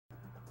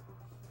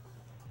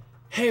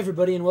Hey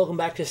everybody, and welcome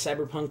back to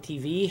Cyberpunk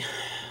TV.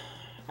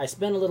 I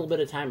spent a little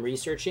bit of time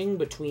researching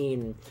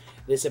between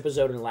this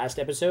episode and the last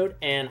episode,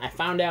 and I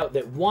found out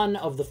that one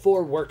of the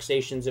 4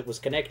 workstations that was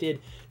connected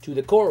to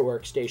the core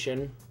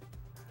workstation,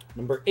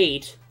 number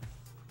 8,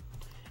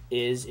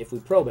 is, if we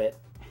probe it,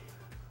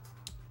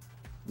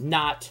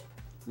 not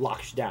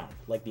locked down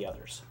like the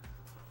others.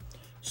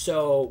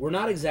 So we're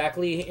not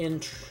exactly in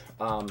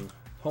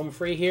home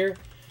free here,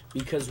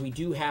 because we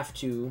do have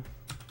to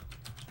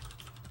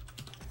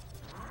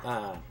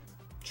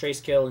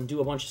trace kill and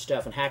do a bunch of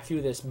stuff and hack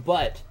through this,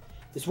 but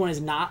this one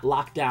is not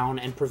locked down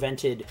and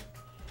prevented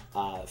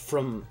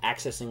from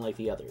accessing like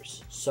the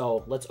others.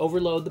 So let's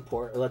overload the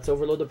port, let's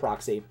overload the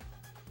proxy,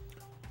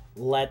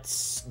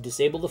 let's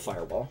disable the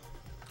firewall.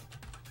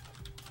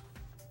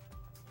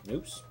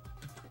 Oops,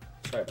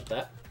 sorry about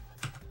that.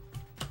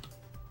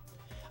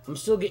 I'm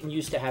still getting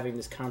used to having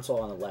this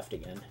console on the left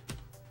again.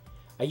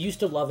 I used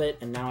to love it,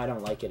 and now I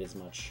don't like it as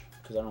much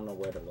because I don't know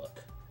where to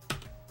look.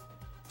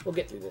 We'll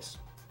get through this.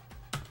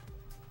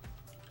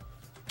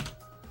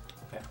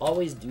 I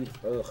always do.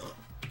 Ugh.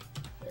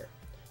 There.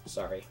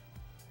 Sorry.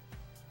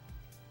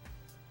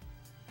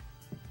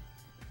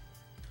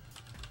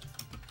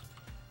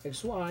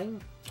 XY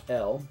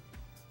L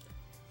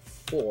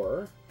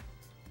 4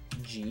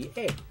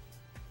 GA. Is it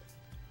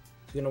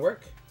gonna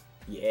work?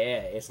 Yeah,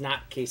 it's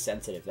not case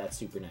sensitive. That's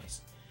super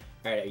nice.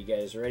 All right, are you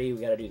guys ready?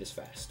 We gotta do this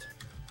fast.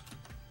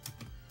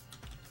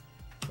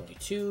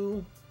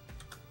 22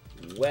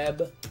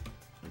 web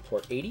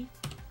port 80.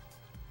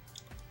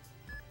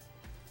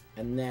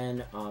 And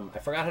then, I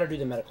forgot how to do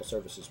the medical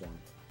services one.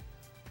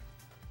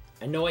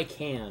 I know I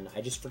can,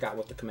 I just forgot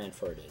what the command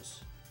for it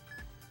is.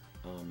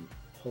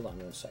 Hold on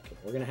 1 second.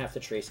 We're going to have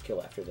to trace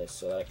kill after this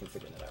so that I can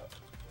figure that out.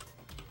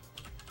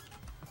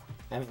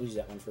 I haven't used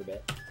that one for a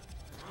bit.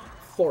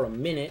 For a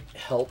minute,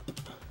 help.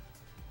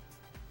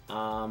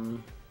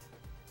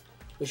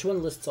 Which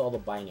one lists all the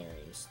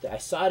binaries? I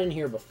saw it in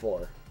here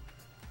before.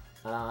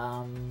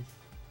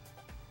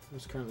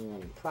 Who's currently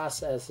running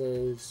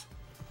processes?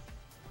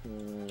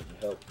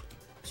 Help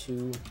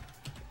 2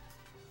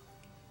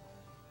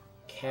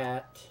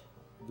 cat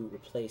boot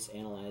replace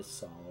analyze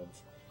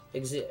solve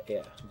exit.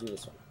 Yeah, do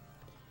this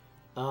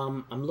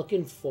one. I'm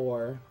looking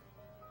for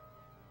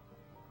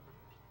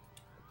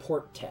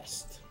port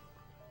test.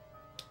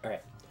 All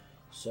right,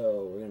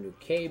 so we're gonna do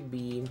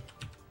KBT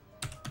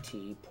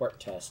port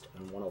test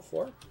on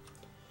 104, and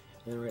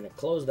then we're gonna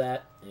close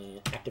that and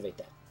activate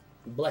that.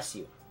 Bless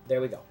you. There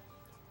we go.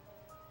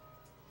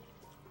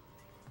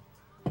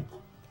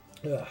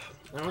 Ugh,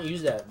 I don't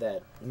use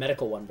that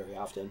medical one very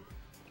often,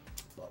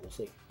 but we'll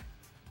see.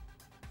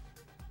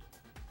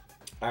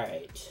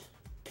 Alright.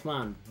 Come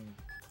on.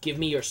 Give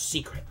me your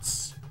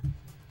secrets.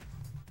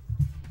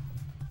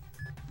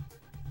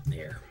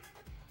 There.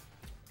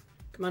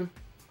 Come on.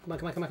 Come on,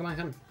 come on, come on, come on,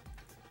 come on.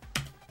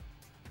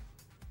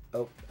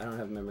 Oh, I don't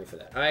have memory for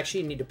that. I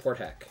actually need to port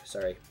hack.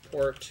 Sorry.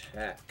 Port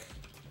hack.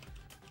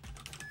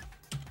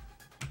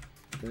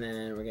 And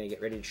then we're going to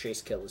get ready to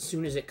trace kill as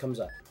soon as it comes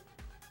up.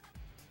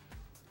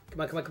 Come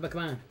on, come on, come on,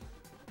 come on.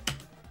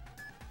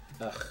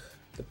 Ugh.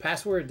 The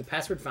password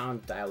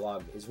found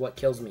dialogue is what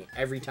kills me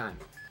every time.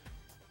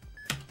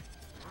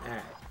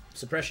 Alright.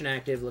 Suppression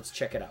active. Let's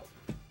check it out.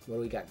 What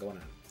do we got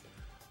going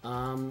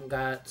on?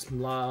 Got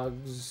some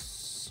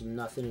logs,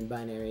 nothing in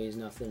binaries,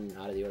 nothing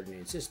out of the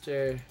ordinary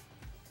sister.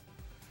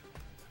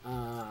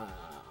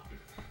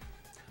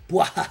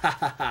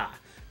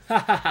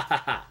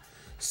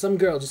 Some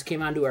girl just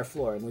came onto our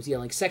floor and was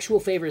yelling sexual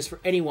favors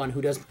for anyone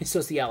who does my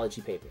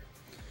sociology paper.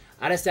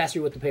 I just asked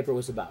her what the paper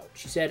was about.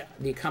 She said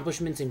the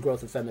accomplishments and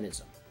growth of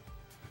feminism.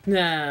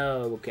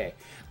 No, okay.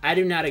 I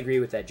do not agree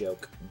with that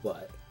joke,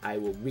 but I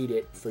will read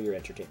it for your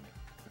entertainment.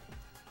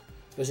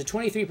 There's a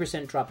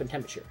 23% drop in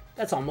temperature.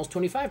 That's almost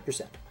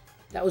 25%.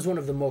 That was one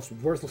of the most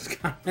worthless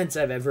comments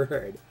I've ever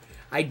heard.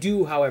 I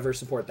do, however,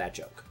 support that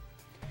joke.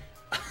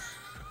 Is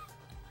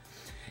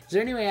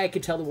there any way I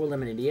could tell the world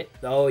I'm an idiot?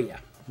 Oh yeah.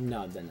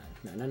 No.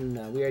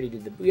 We already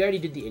did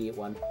the idiot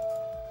one.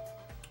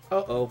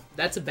 Uh-oh.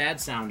 That's a bad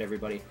sound,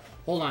 everybody.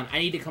 Hold on. I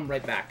need to come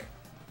right back.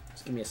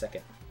 Just give me a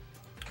second.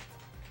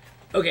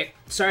 Okay.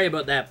 Sorry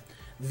about that.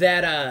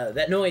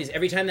 That noise,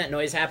 every time that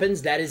noise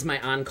happens, that is my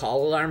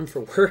on-call alarm for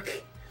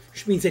work.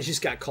 Which means I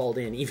just got called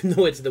in, even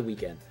though it's the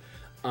weekend.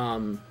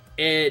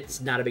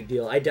 It's not a big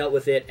deal. I dealt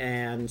with it,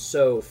 and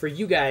so for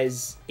you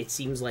guys, it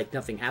seems like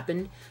nothing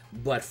happened.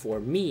 But for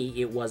me,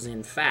 it was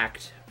in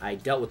fact, I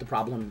dealt with the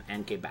problem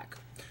and came back.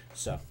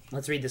 So,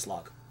 let's read this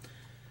log.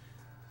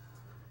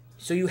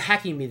 So you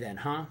hacking me then,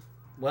 huh?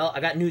 Well,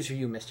 I got news for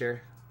you,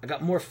 mister. I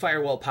got more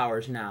firewall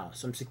powers now,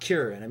 so I'm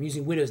secure, and I'm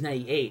using Windows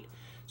 98.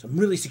 So I'm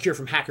really secure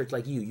from hackers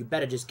like you. You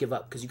better just give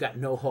up, because you got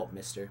no hope,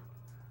 mister.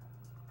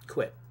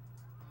 Quit.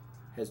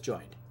 Has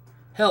joined.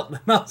 Help, my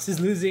mouse is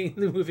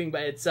moving by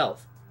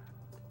itself.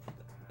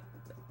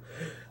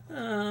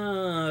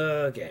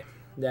 Okay.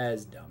 That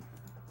is dumb.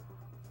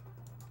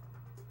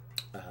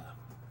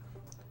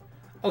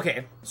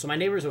 Okay, so my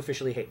neighbors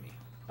officially hate me.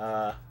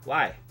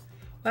 Why?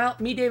 Well,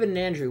 me, David, and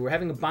Andrew were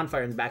having a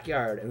bonfire in the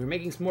backyard, and we were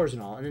making s'mores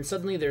and all, and then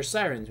suddenly there's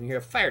sirens, and we hear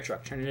a fire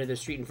truck turn into the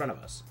street in front of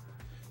us.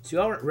 So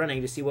we all went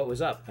running to see what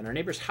was up, and our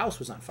neighbor's house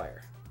was on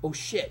fire. Oh,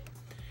 shit.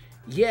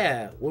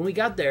 Yeah, when we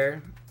got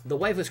there, the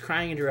wife was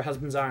crying into her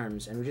husband's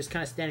arms, and we were just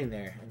kind of standing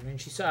there, and when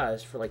she saw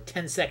us, for like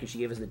 10 seconds, she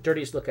gave us the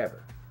dirtiest look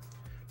ever.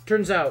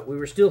 Turns out, we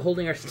were still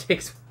holding our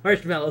sticks with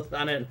marshmallows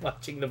on it and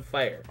watching the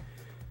fire.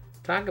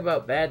 Talk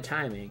about bad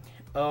timing.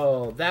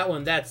 Oh, that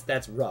one,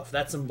 that's rough.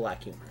 That's some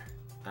black humor.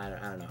 I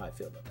don't know how I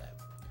feel about that.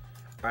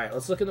 Alright,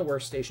 let's look in the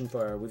workstation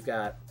for... We've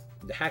got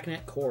the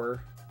Hacknet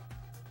Core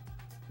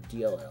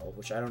DLL,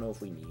 which I don't know if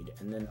we need,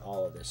 and then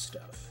all of this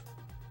stuff.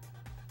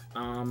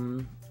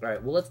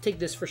 Alright, well, let's take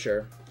this for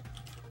sure.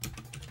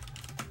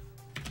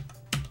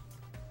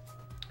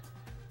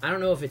 I don't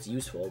know if it's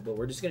useful, but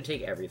we're just going to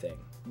take everything,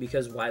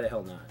 because why the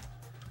hell not?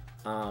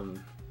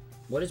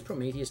 What is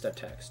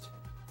Prometheus.txt?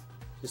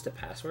 Just a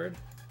password?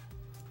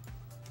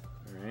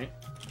 Alright.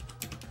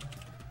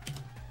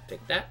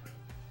 Take that.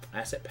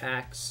 Asset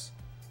packs.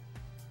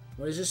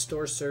 What is this?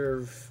 Store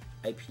serve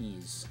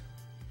IPs.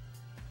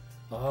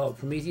 Oh,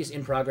 Prometheus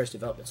in progress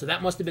development. So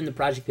that must have been the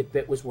project that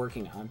Bit was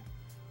working on.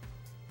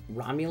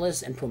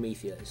 Romulus and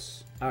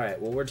Prometheus. Alright,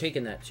 well, we're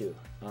taking that too.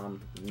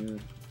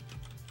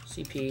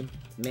 CP.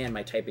 Man,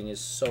 my typing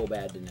is so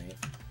bad tonight.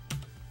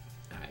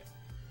 Alright.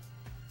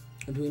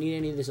 Do we need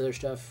any of this other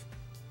stuff?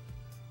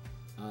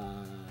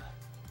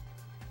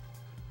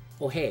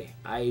 Oh, hey,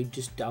 I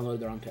just downloaded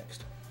the wrong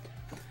text.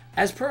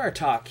 As per our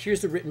talk,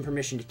 here's the written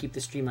permission to keep the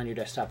stream on your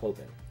desktop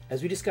open.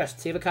 As we discussed,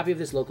 save a copy of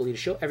this locally to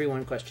show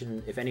everyone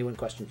if anyone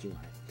questions you on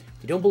it.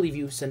 If they don't believe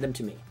you, send them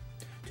to me.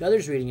 To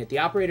others reading it, the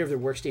operator of the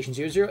workstation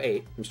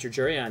 008, Mr.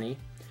 Giuliani,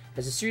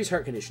 has a serious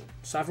heart condition.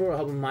 Software will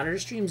help him monitor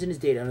streams and his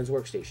data on his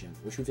workstation,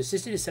 which we've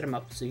assisted to set him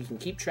up so he can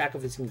keep track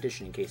of his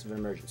condition in case of an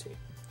emergency.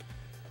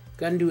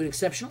 Got to do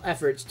exceptional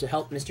efforts to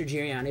help Mr.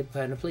 Giuliani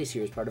find a place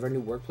here as part of our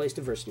new workplace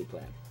diversity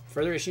plan.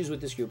 Further issues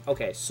with this group.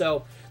 Okay,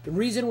 so the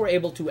reason we're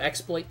able to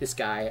exploit this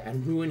guy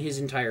and ruin his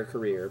entire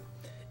career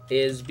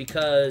is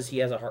because he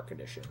has a heart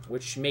condition,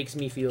 which makes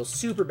me feel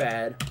super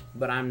bad,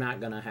 but I'm not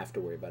going to have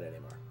to worry about it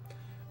anymore.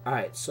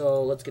 Alright,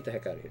 so let's get the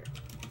heck out of here.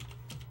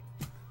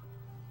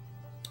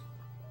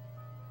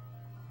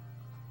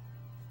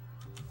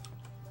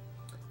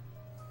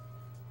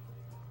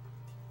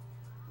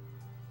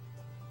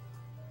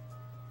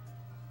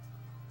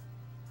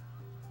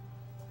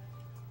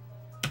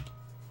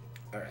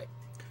 Alright.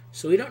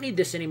 So we don't need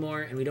this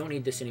anymore, and we don't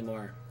need this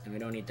anymore, and we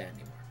don't need that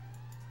anymore.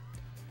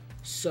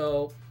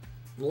 So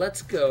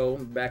let's go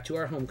back to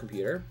our home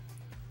computer,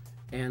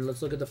 and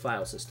let's look at the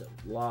file system.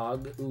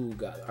 Log. Ooh,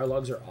 God. Our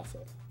logs are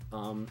awful.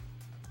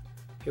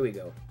 Here we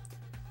go.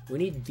 We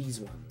need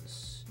these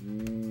ones.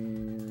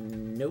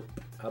 Nope.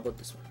 How about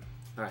this one?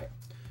 Alright.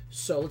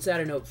 So let's add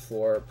a note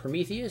for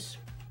Prometheus.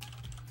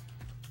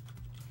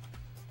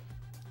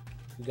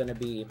 It's going to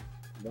be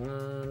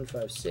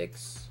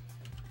 156.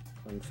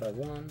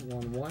 151,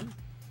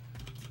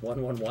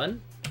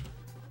 111.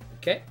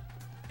 Okay.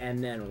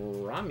 And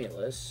then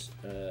Romulus,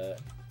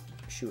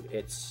 shoot,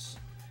 it's...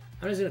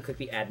 I'm just going to click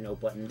the add note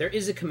button. There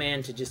is a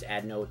command to just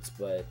add notes,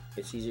 but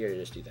it's easier to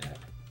just do that.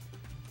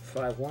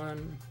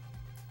 51,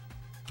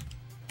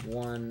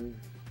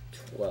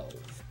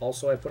 112.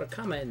 Also, I put a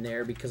comma in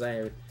there because I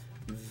am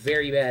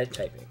very bad at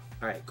typing.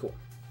 Alright, cool.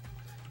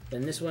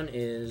 Then this one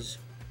is...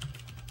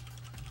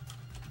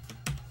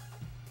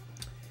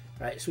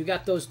 Alright, so we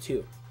got those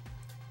two.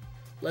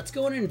 Let's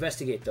go and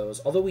investigate those,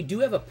 although we do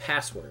have a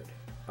password.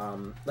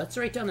 Let's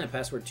write down that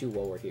password too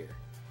while we're here.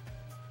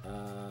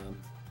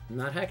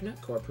 Not Hacknet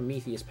Core,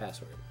 Prometheus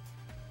password.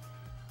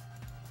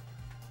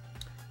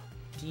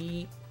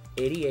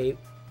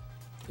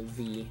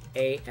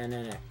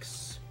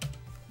 D88VANNX.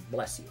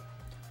 Bless you.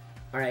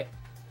 Alright.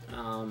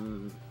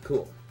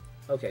 Cool.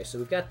 Okay, so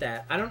we've got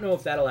that. I don't know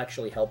if that'll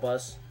actually help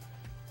us.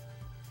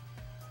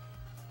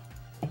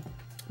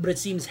 But it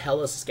seems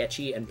hella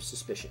sketchy and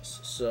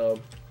suspicious. So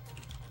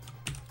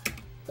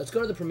let's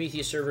go to the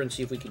Prometheus server and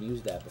see if we can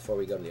use that before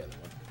we go to the other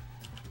one.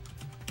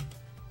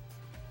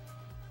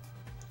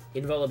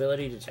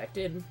 Invulnerability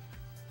detected?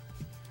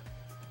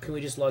 Can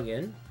we just log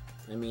in?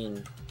 I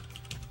mean,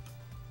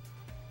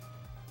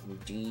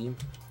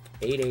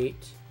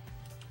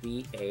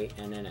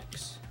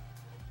 D88VANNX.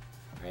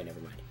 Alright, never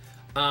mind.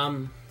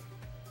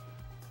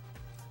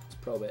 Let's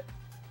probe it.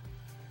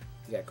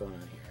 What we got going on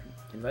here?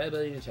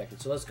 Invulnerability detected.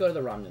 So let's go to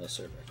the Romulus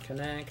server.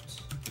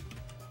 Connect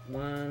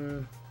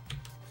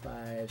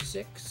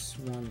 156,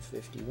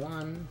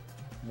 151,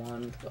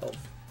 112.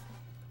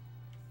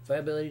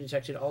 Viability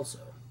detected also.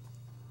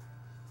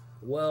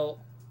 Well,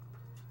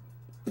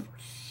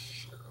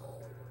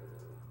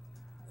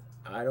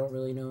 I don't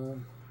really know.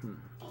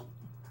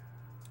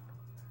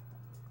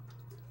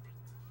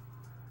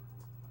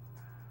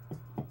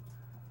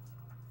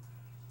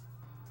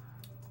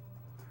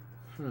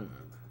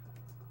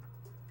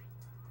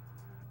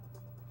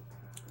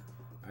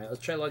 Alright,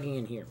 let's try logging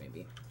in here,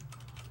 maybe.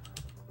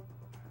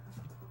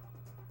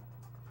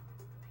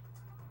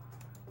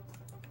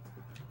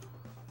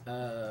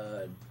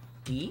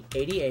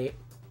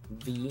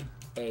 D88VANNX.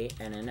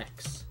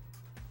 VANNX.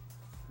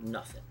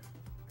 Nothing.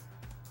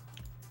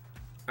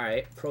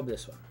 Alright, probe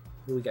this one.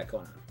 What do we got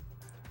going on?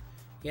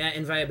 Yeah,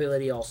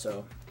 inviolability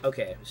also.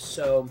 Okay,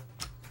 so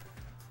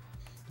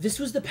this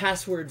was the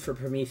password for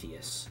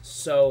Prometheus.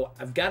 So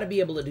I've got to be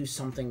able to do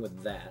something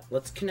with that.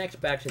 Let's connect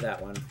back to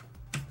that one.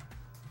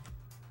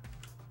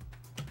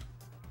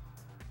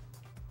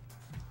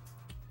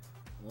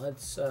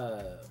 Let's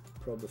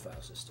probe the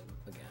file system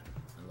again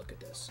and look at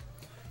this.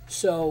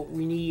 So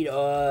we need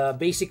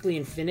basically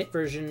infinite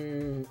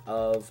version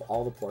of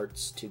all the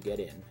ports to get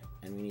in,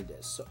 and we need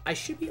this. So I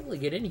should be able to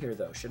get in here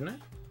though, shouldn't I?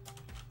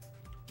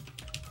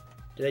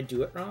 Did I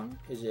do it wrong?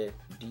 Is it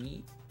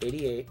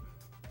D88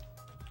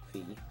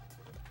 V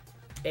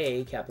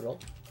A capital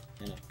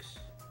NX?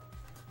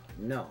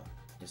 No,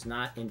 it's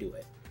not into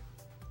it.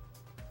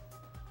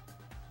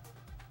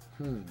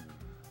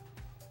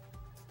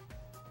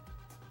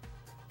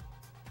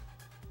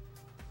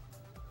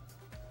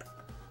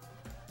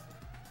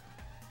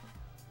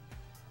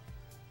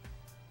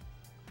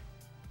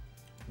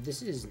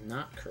 This is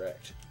not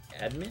correct.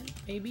 Admin,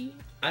 maybe?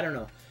 I don't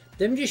know.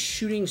 Them just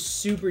shooting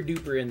super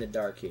duper in the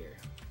dark here.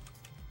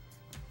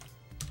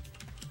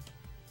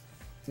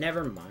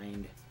 Never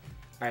mind.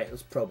 Alright,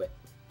 let's probe it.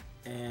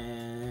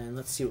 And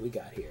let's see what we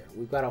got here.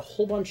 We've got a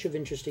whole bunch of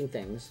interesting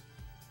things.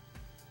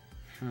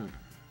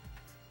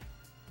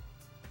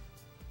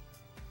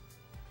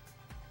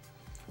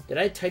 Did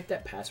I type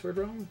that password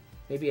wrong?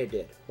 Maybe I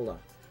did. Hold on.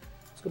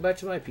 Let's go back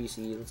to my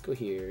PC. Let's go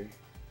here.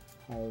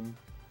 Home.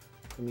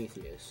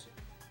 Prometheus.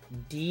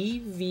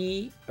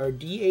 D88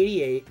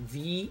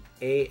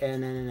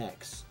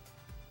 VANNX.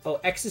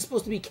 Oh, X is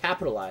supposed to be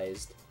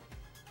capitalized.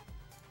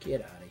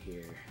 Get out of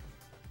here.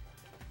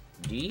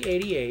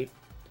 D88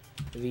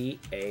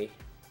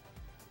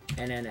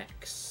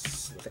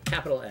 VANNX with a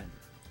capital N.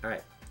 All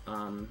right.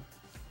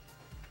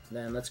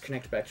 Then let's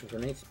connect back to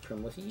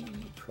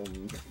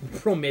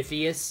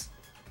Prometheus.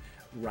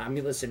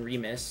 Romulus and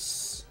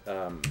Remus.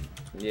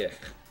 Yeah.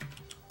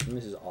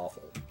 This is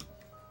awful.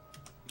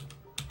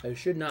 I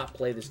should not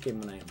play this game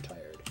when I am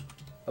tired.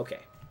 Okay.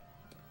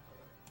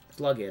 Let's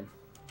log in.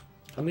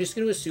 I'm just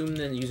going to assume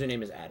the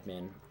username is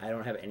admin. I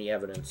don't have any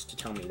evidence to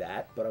tell me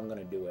that, but I'm going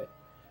to do it.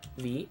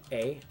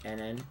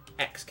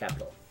 VANNX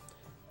capital.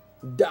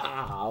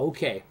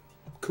 Okay.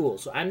 Cool.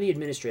 So I'm the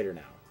administrator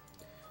now.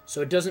 So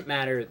it doesn't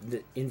matter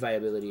the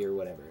inviolability or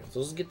whatever.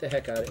 So let's get the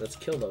heck out of it. Let's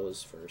kill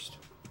those first.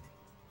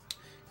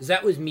 Because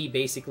that was me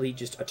basically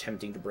just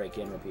attempting to break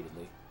in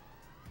repeatedly.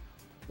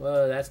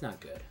 Well, that's not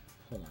good.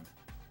 Hold on.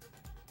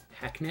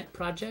 Hacknet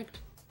project?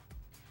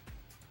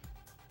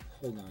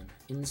 Hold on.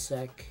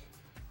 INSEC.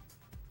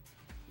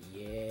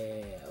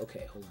 Yeah.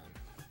 Okay, hold on.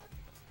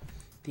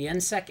 The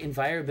INSEC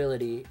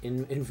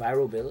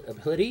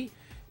inviolability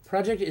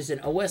project is an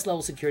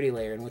OS-level security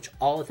layer in which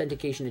all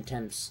authentication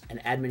attempts and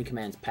admin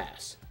commands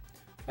pass.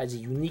 It provides a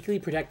uniquely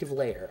protective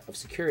layer of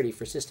security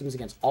for systems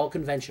against all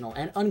conventional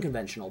and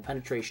unconventional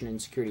penetration and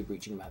security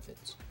breaching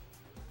methods.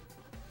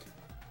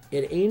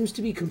 It aims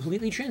to be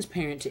completely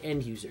transparent to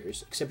end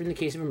users, except in the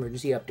case of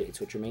emergency updates,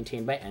 which are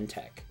maintained by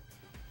NTech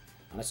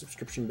on a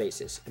subscription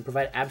basis, and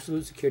provide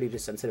absolute security to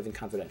sensitive and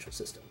confidential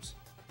systems.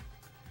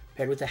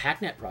 Paired with the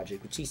Hacknet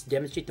project, which seeks to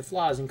demonstrate the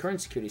flaws in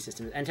current security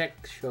systems,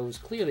 NTech shows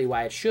clearly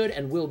why it should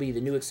and will be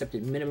the new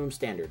accepted minimum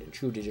standard in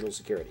true digital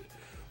security.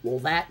 Well,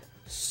 that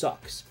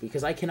sucks,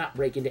 because I cannot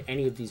break into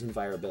any of these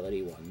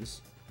inviolability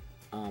ones.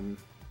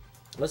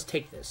 Let's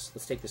take this.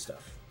 Let's take this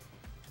stuff.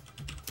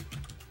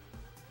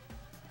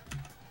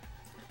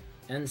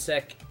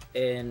 NSEC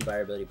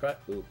inviolability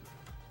Ooh.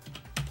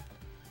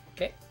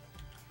 Okay.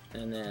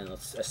 And then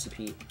let's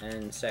SCP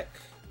NSEC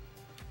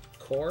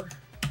core.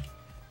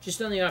 Just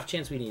on the off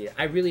chance we need it.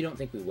 I really don't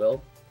think we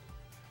will.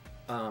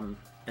 And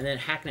then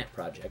Hacknet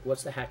project.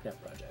 What's the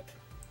Hacknet project?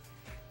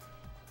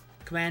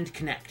 Command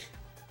connect.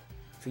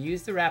 For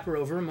use the wrapper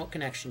over remote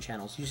connection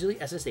channels, usually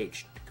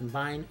SSH, to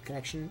combine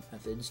connection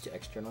methods to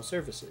external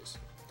services.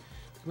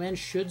 The command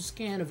should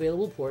scan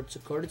available ports,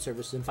 accorded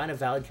services, and find a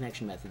valid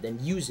connection method, then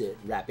use it,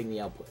 wrapping the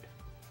output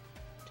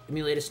to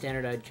emulate a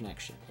standardized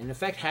connection. In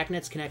effect,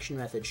 Hacknet's connection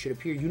method should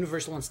appear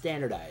universal and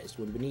standardized,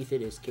 when beneath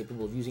it is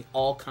capable of using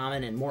all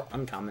common and more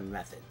uncommon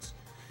methods.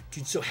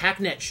 Dude, so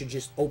Hacknet should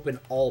just open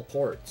all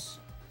ports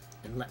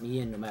and let me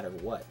in no matter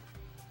what.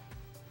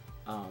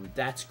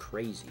 That's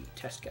crazy.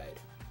 Test guide.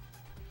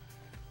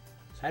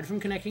 Aside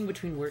from connecting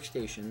between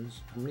workstations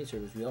on many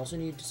servers, we also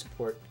need to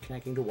support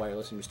connecting to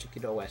wireless and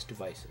restricted OS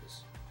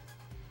devices.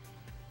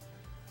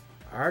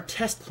 Our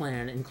test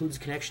plan includes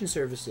connection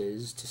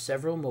services to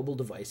several mobile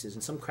devices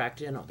and some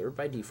cracked and other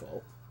by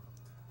default.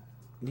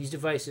 These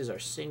devices are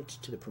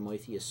synced to the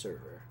Prometheus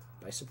server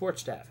by support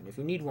staff, and if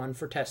you need one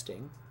for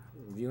testing,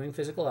 viewing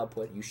physical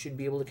output, you should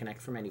be able to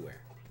connect from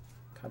anywhere.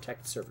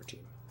 Contact the server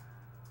team.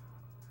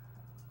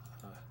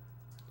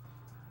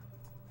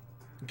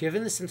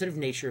 Given the sensitive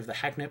nature of the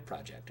Hacknet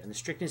project and the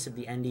strictness of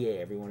the NDA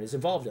everyone is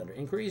involved under,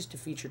 inquiries to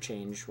feature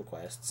change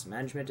requests,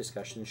 management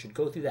discussions should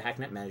go through the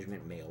Hacknet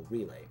management mail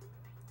relay.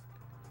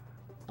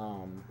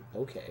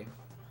 Okay.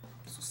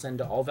 This will send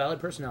to all valid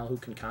personnel who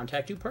can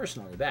contact you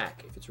personally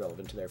back if it's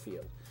relevant to their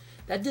field.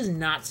 That does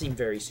not seem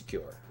very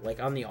secure,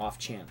 like on the off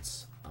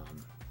chance.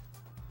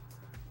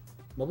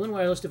 Mobile and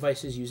wireless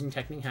devices using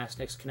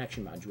Hacknet's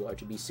connection module are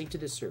to be synced to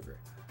this server.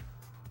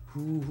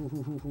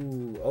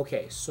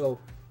 Okay, so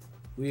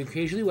we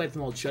occasionally wipe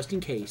them all just in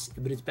case,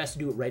 but it's best to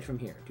do it right from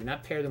here. Do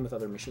not pair them with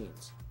other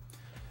machines.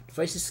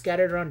 Devices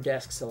scattered around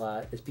desks a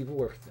lot as people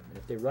work with them, and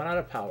if they run out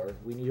of power,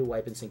 we need to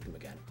wipe and sync them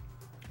again.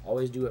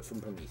 Always do it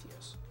from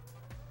Prometheus.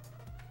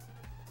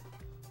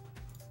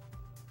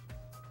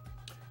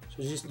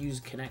 So just use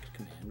connect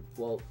command.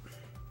 Well,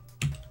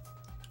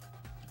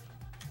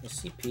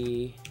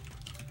 CP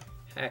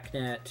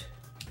Hacknet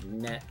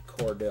net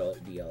core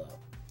DLL.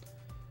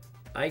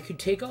 I could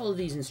take all of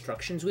these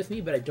instructions with me,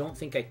 but I don't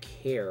think I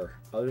care,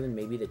 other than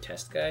maybe the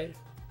test guide.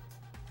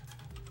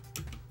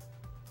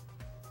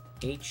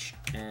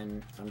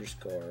 HN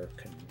underscore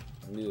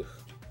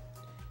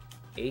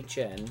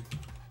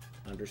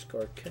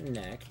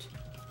connect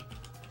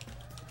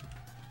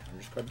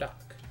underscore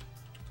doc.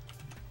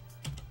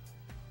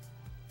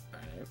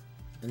 Alright.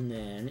 And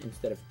then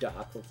instead of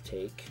doc, let's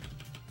take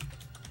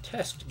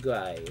test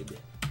guide.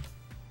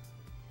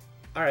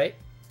 Alright.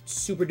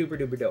 Super duper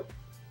duper dope.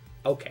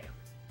 Okay.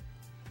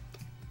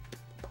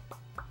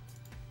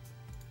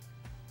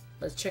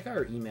 Let's check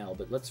our email,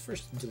 but let's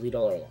first delete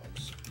all our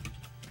logs.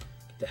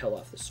 Get the hell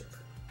off this server.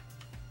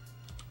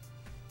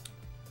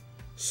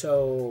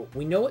 So,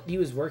 we know what he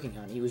was working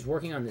on. He was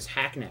working on this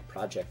Hacknet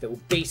project that will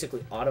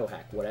basically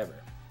auto-hack whatever.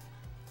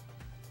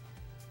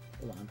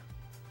 Hold on.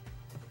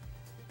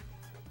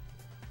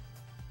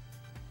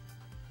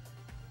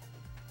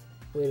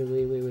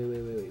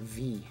 Wait.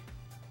 V.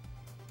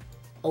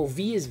 Oh,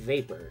 V is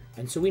Vapor,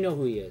 and so we know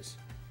who he is.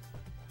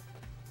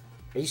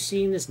 Are you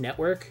seeing this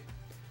network?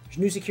 There's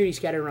new security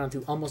scattered around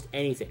through almost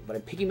anything, but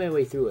I'm picking my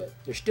way through it.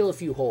 There's still a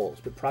few holes,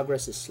 but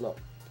progress is slow.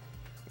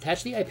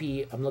 Attach the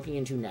IP I'm looking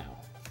into now.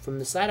 From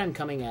the side I'm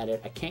coming at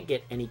it, I can't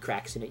get any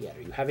cracks in it yet.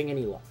 Are you having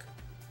any luck?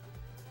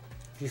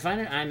 If you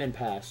find an IMN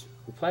pass,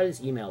 reply to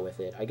this email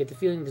with it. I get the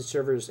feeling the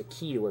server is a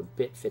key to where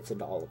Bit fits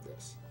into all of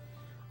this.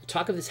 The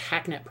talk of this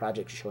Hacknet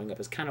project showing up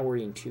is kind of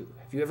worrying too.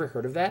 Have you ever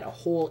heard of that? A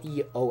whole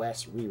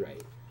EOS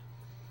rewrite.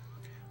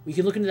 We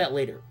can look into that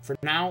later. For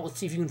now, let's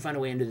see if you can find a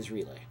way into this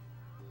relay.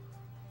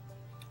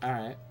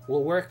 Alright,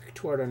 we'll work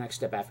toward our next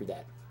step after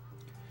that.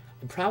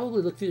 I'd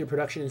probably look through the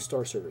production and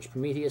store servers,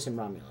 Prometheus and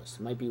Romulus.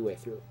 Might be a way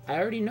through. I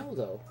already know,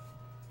 though.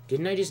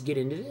 Didn't I just get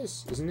into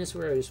this? Isn't this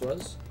where I just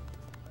was?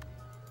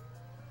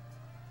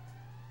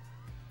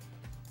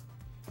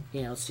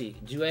 Yeah, let's see.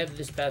 Do I have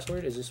this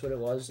password? Is this what it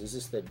was? Is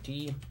this the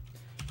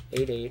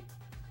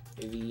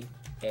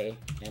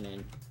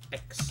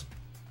D88VANNX?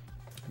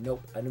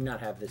 Nope, I do not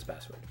have this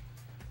password.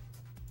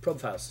 Probe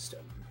file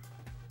system.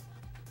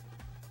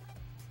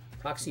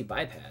 Proxy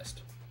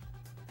bypassed.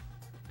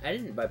 I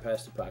didn't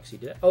bypass the proxy,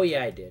 did I? Oh,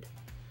 yeah, I did.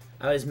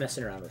 I was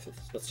messing around with it.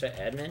 Let's try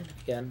admin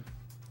again.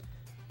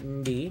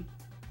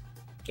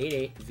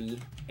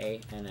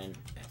 D88VANNX.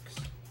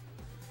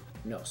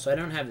 No, so I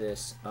don't have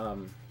this.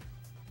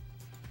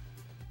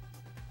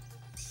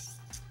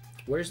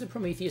 Where's the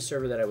Prometheus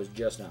server that I was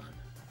just on?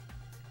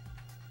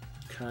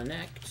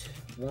 Connect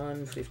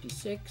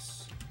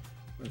 156,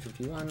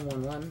 151,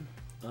 11.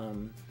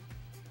 And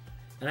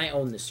I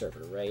own this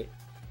server, right?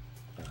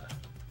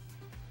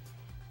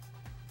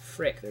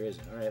 Frick, there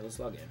isn't. Alright, let's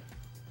log in.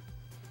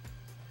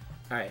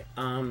 Alright,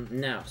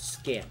 now,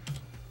 scan.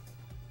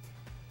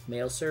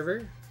 Mail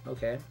server?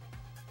 Okay.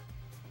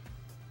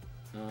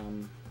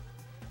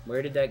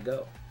 Where did that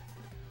go?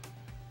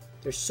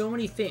 There's so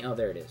many things. Oh,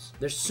 there it is.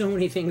 There's so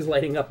many things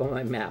lighting up on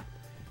my map.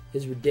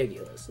 It's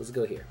ridiculous. Let's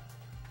go here.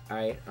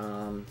 Alright,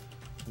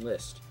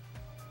 list.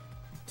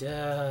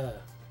 Duh.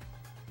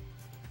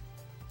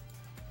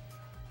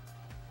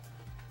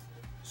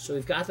 So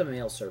we've got the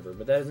mail server,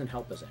 but that doesn't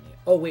help us any.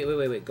 Oh, wait.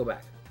 Go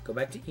back. Go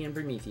back to Ian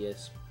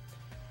Prometheus.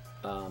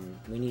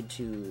 We need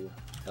to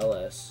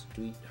ls.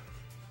 Do we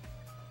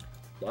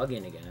log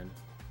in again? And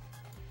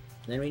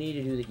then we need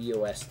to do the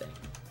EOS thing.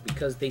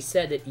 Because they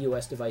said that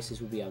EOS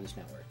devices will be on this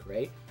network,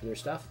 right? Is there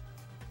stuff?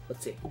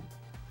 Let's see.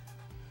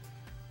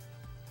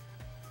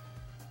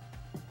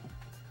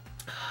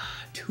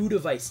 2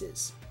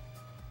 devices.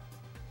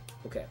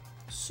 Okay,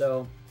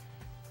 so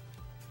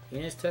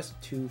in his test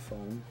 2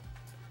 phone,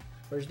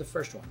 where's the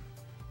first one?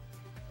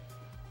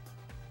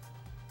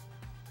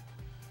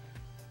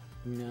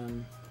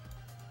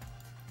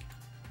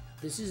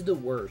 This is the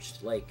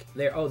worst. Like,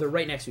 they're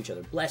right next to each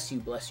other. Bless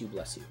you, bless you,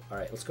 bless you. All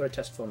right, let's go to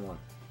test phone 1.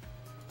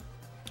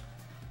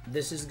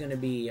 This is going to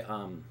be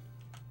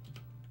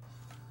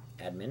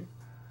admin.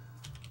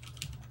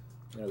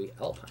 It's going to be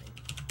Alpine.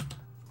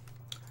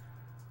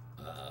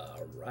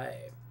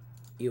 Alright.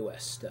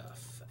 EOS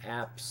stuff.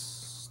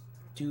 Apps.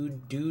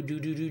 Dude.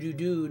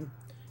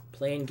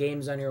 Playing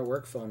games on your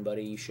work phone,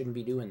 buddy. You shouldn't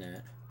be doing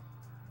that.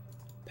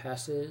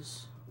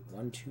 Passes.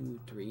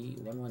 123.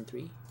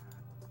 113.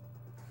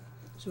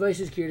 This device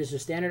is secured as a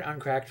standard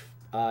uncracked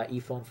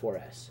ePhone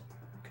 4S.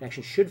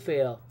 Connection should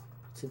fail.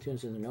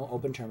 Since there are no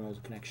open terminals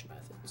or connection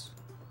methods.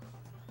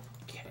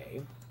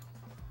 Okay.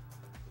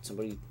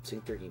 Somebody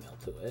synced their email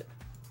to it.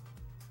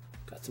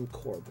 Got some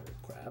core bull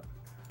crap.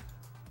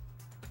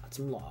 Got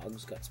some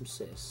logs. Got some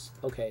sys.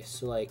 Okay,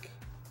 so like,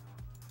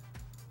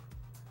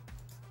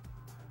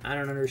 I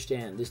don't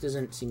understand. This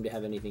doesn't seem to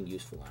have anything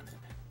useful on it.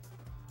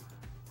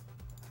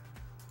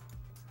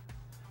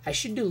 I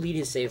should delete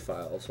his save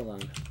files. Hold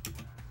on.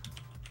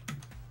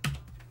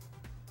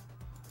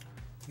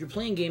 If you're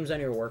playing games on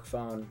your work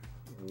phone,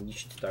 you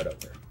should start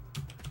over.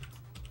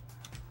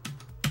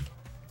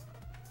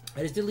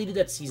 I just deleted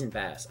that season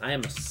pass. I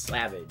am a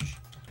savage.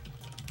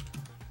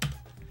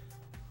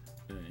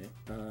 Alright.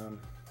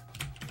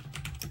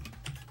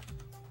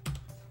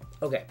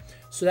 Okay.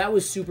 So that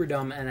was super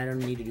dumb, and I don't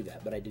need to do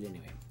that, but I did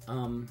anyway.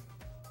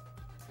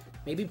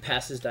 Maybe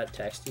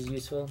passes.txt is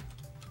useful.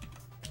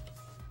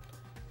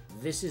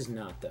 This is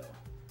not, though.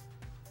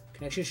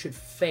 Connection should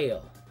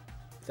fail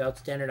without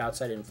standard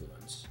outside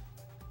influence.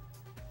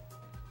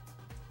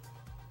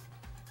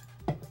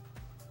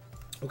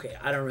 Okay,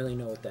 I don't really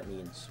know what that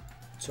means.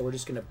 So we're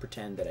just going to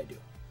pretend that I do.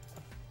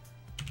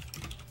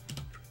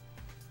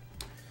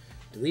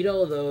 Delete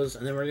all of those,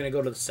 and then we're going to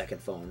go to the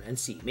second phone and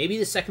see. Maybe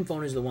the second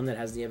phone is the one that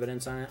has the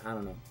evidence on it. I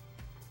don't know.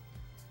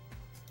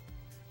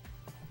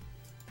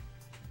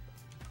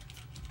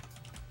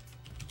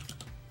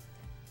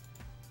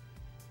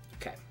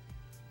 Okay.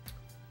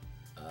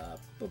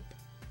 Boop.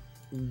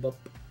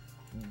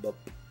 Boop.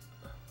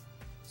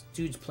 This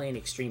dude's playing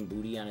Extreme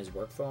Booty on his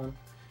work phone.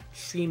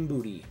 Extreme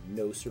Booty,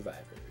 no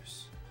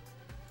survivors.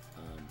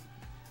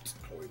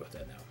 Don't worry about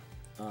that now.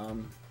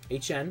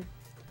 HN.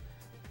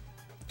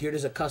 Geared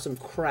as a custom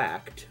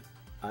cracked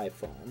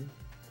iPhone.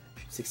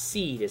 Should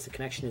succeed as the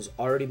connection has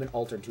already been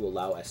altered to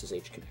allow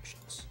SSH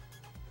connections.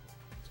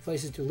 This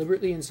device is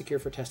deliberately insecure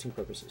for testing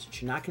purposes. It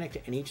should not connect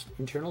to any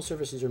internal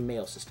services or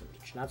mail systems.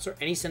 It should not store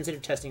any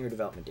sensitive testing or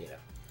development data.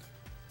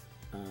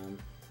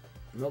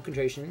 Remote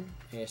concentration,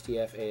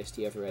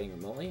 ASDF are writing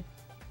remotely.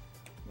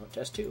 Remote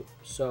test 2.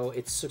 So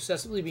it's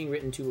successfully being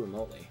written to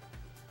remotely.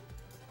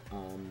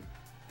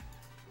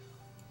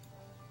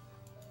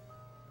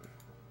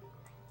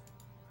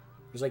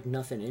 There's like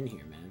nothing in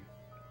here, man,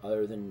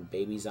 other than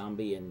Baby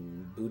Zombie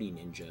and Booty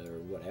Ninja or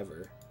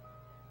whatever.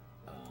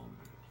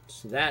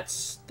 So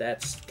that's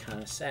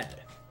kind of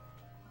sad.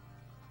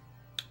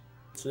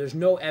 So there's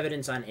no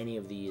evidence on any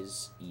of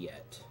these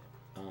yet.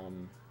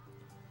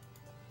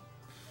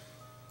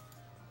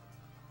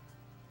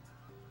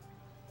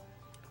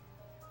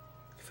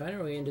 Find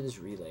our way into this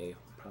relay.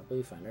 We'll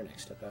probably find our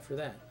next step after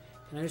that.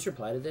 Can I just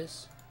reply to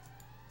this?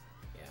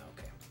 Yeah,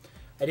 okay.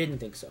 I didn't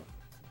think so.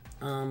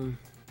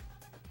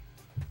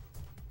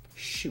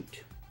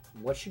 Shoot.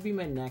 What should be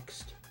my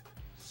next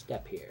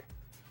step here?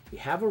 We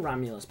have a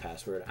Romulus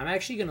password. I'm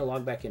actually going to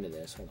log back into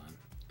this. Hold on.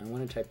 I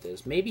want to type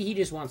this. Maybe he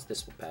just wants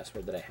this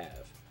password that I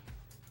have.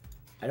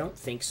 I don't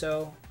think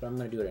so, but I'm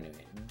going to do it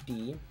anyway.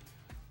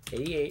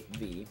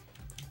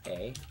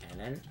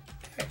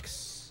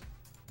 D88VANNX.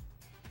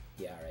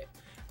 Yeah, all right.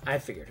 I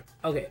figured.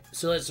 Okay,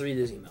 so let's read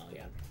this email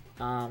again.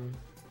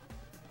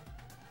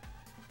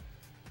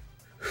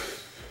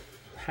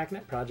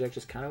 Hacknet project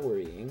is kind of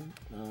worrying.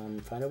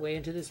 Find a way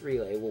into this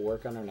relay. We'll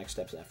work on our next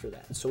steps after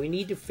that. So we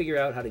need to figure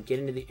out how to get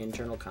into the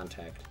internal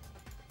contact.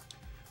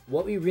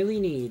 What we really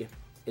need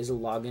is a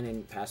login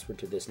and password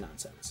to this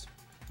nonsense,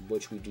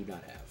 which we do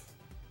not have.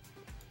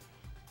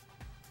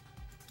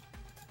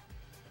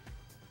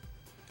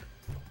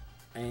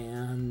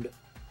 And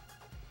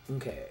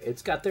okay,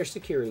 it's got their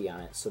security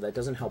on it, so that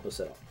doesn't help us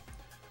at all.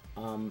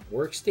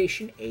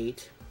 Workstation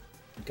 8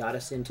 got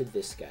us into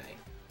this guy.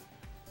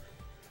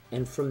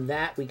 And from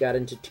that, we got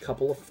into a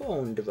couple of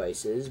phone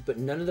devices, but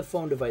none of the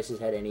phone devices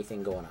had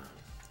anything going on.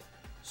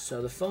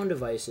 So the phone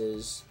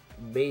devices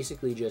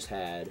basically just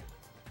had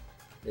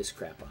this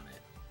crap on it.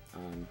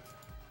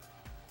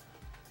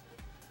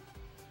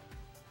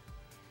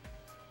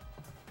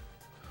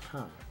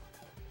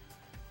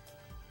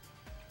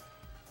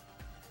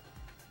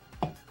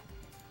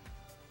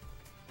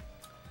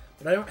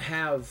 But I don't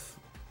have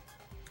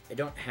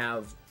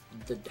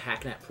the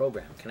Hacknet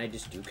program. Can I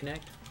just do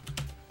connect?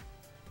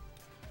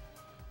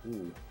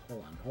 Ooh,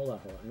 hold on.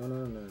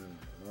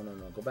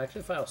 No. Go back to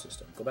the file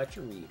system. Go back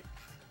to read.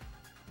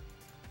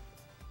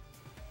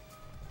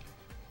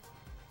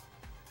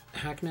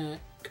 Hacknet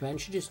command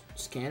should just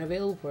scan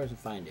available where to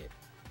find it.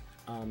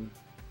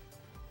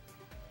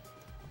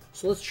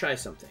 So let's try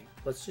something.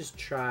 Let's just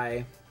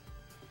try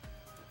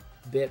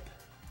bip.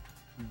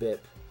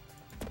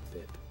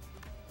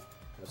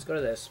 Let's go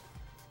to this.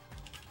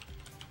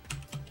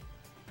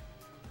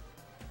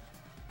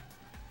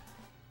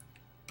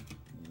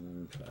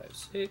 Five,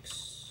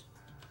 6.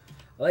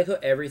 I like how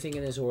everything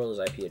in this world is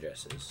IP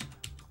addresses.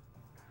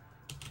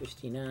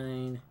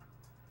 59,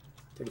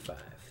 35.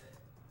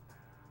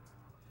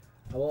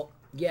 Oh, well,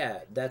 yeah,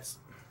 that's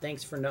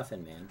thanks for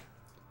nothing, man.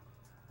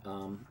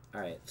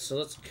 Alright, so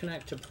let's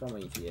connect to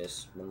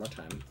Prometheus one more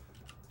time.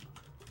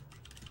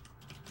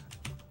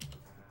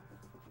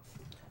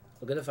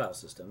 Look at the file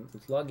system.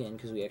 Let's log in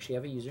because we actually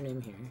have a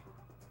username here.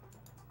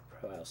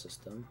 File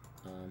system.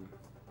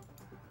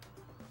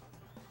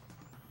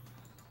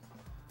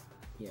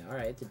 Yeah,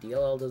 alright, the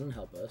DLL doesn't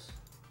help us.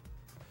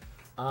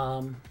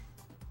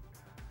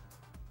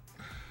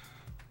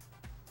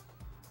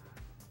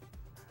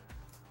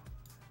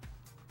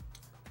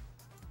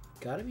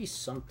 Gotta be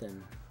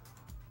something.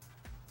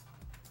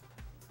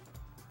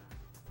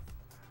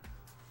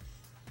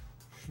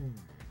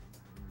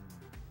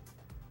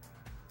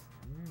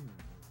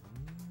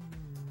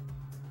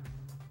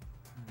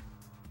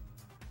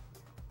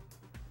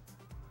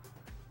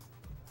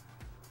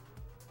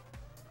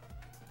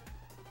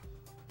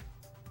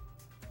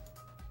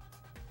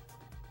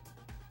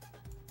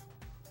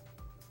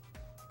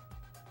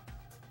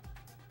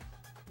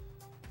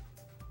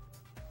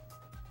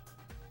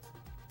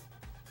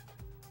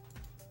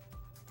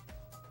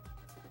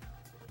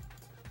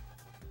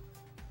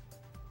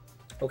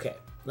 Okay,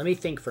 let me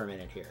think for a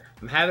minute here.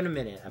 I'm having a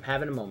minute. I'm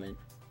having a moment.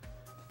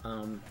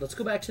 Let's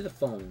go back to the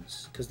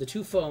phones, because the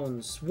two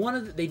phones,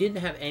 they didn't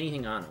have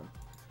anything on them.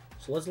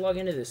 So let's log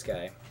into this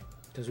guy,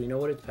 because we know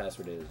what its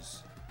password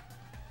is.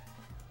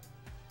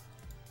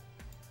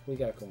 What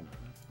we got going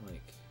on?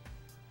 Like,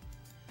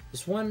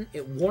 this one,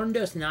 it warned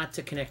us not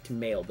to connect to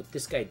mail, but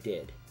this guy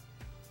did.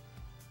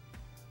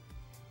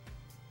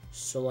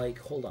 So like,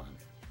 hold on.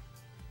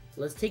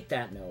 Let's take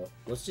that note.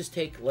 Let's just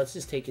take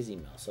his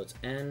email. So it's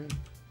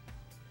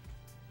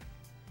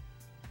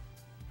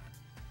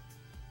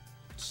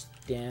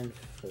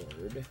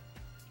Stanford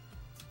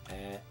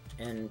at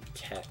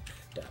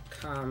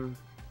ntech.com,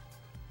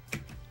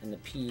 and the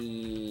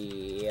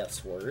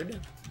PS word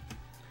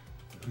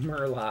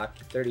Murloc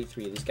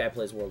 33. This guy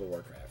plays World of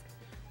Warcraft.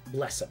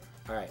 Bless him.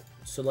 All right,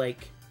 so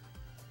like,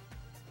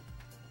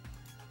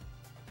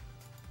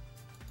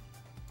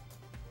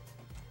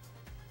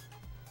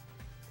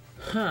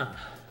 all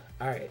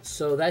right,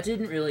 so that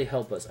didn't really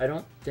help us. I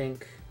don't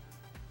think.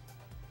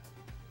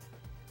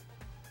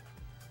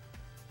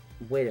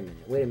 Wait a minute.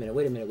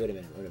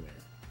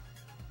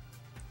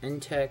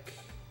 Ntech.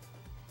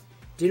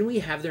 Didn't we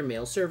have their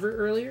mail server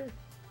earlier?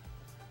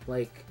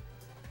 Like,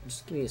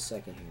 just give me a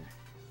second here.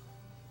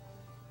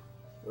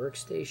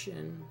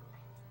 Workstation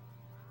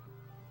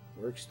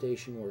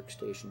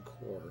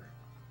core.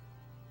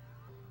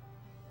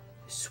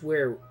 I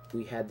swear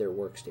we had their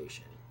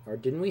workstation. Or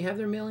didn't we have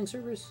their mailing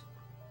service?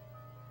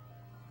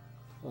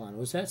 Hold on,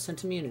 was that sent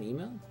to me in an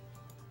email?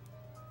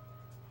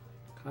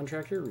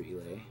 Contractor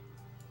relay.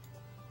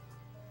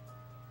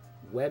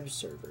 Web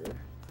server.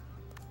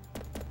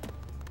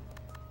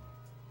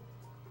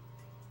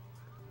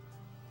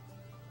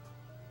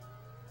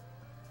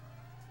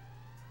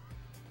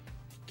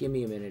 Give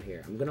me a minute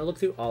here. I'm gonna look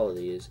through all of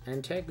these.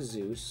 Ntech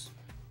Zeus.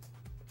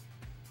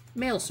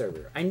 Mail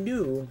server. I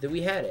knew that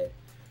we had it.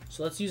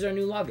 So let's use our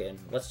new login.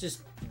 Let's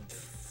just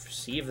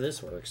see if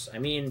this works. I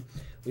mean,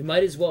 we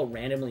might as well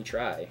randomly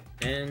try.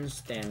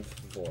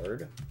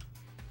 Stanford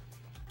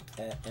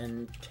at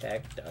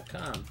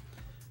ntech.com.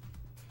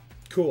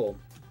 Cool.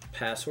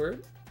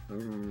 Password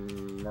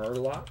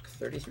Murloc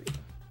 33.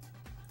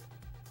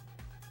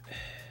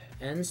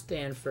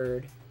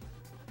 Stanford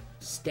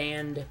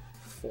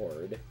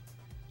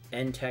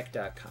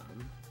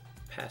ntech.com.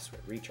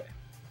 Password retry.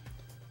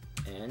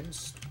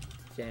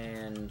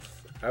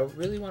 I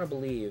really want to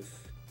believe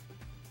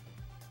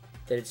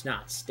that it's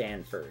not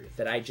Stanford,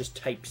 that I just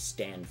typed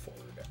Stanford.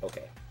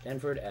 Okay,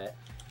 Stanford at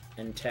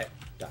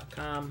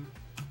ntech.com.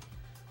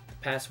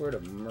 Password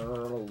of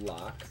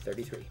Murloc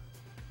 33.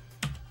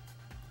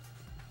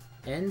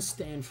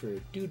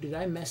 Stanford. Dude, did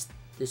I mess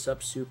this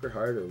up super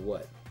hard or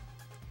what?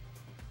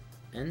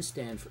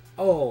 Stanford.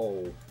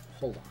 Oh,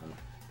 hold on.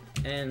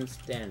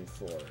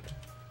 Stanford.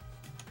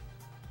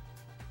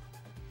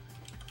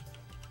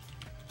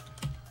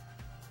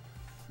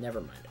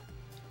 Never mind.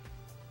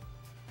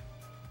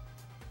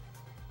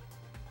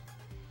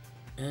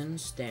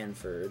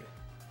 Stanford.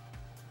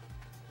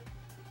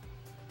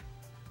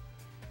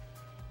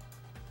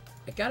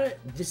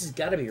 This has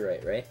gotta be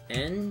right?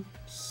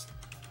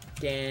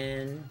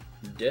 Stanford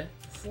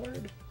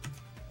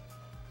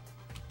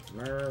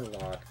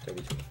Murloc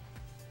 33.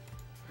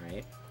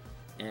 Alright.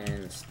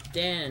 And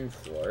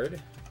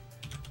Stanford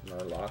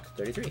Murloc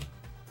 33.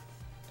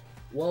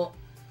 Well,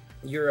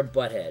 you're a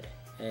butthead,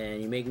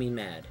 and you make me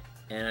mad,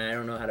 and I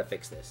don't know how to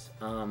fix this.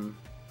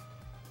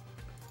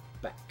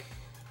 Back.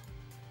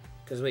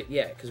 Because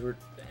we're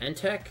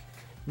Ntech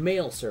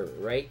mail server,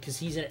 right? Because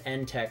he's at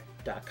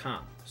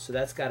ntech.com. So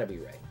that's gotta be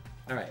right.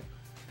 Alright.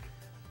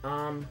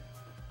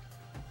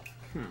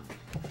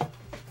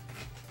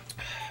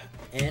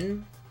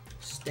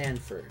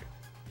 Stanford.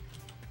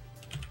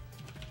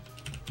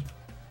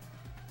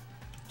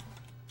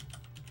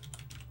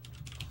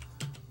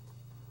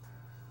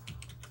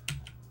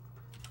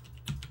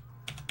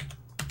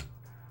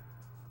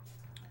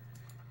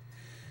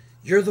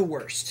 You're the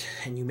worst,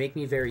 and you make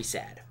me very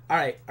sad. All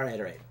right.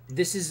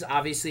 This is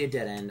obviously a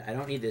dead end. I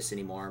don't need this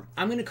anymore.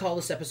 I'm going to call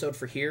this episode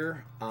for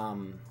here.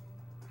 I'll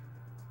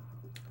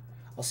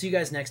see you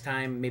guys next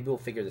time. Maybe we'll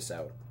figure this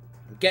out.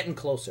 I'm getting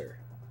closer.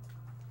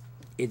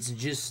 It's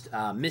just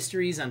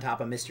mysteries on top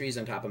of mysteries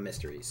on top of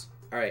mysteries.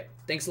 All right.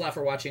 Thanks a lot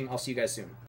for watching. I'll see you guys soon.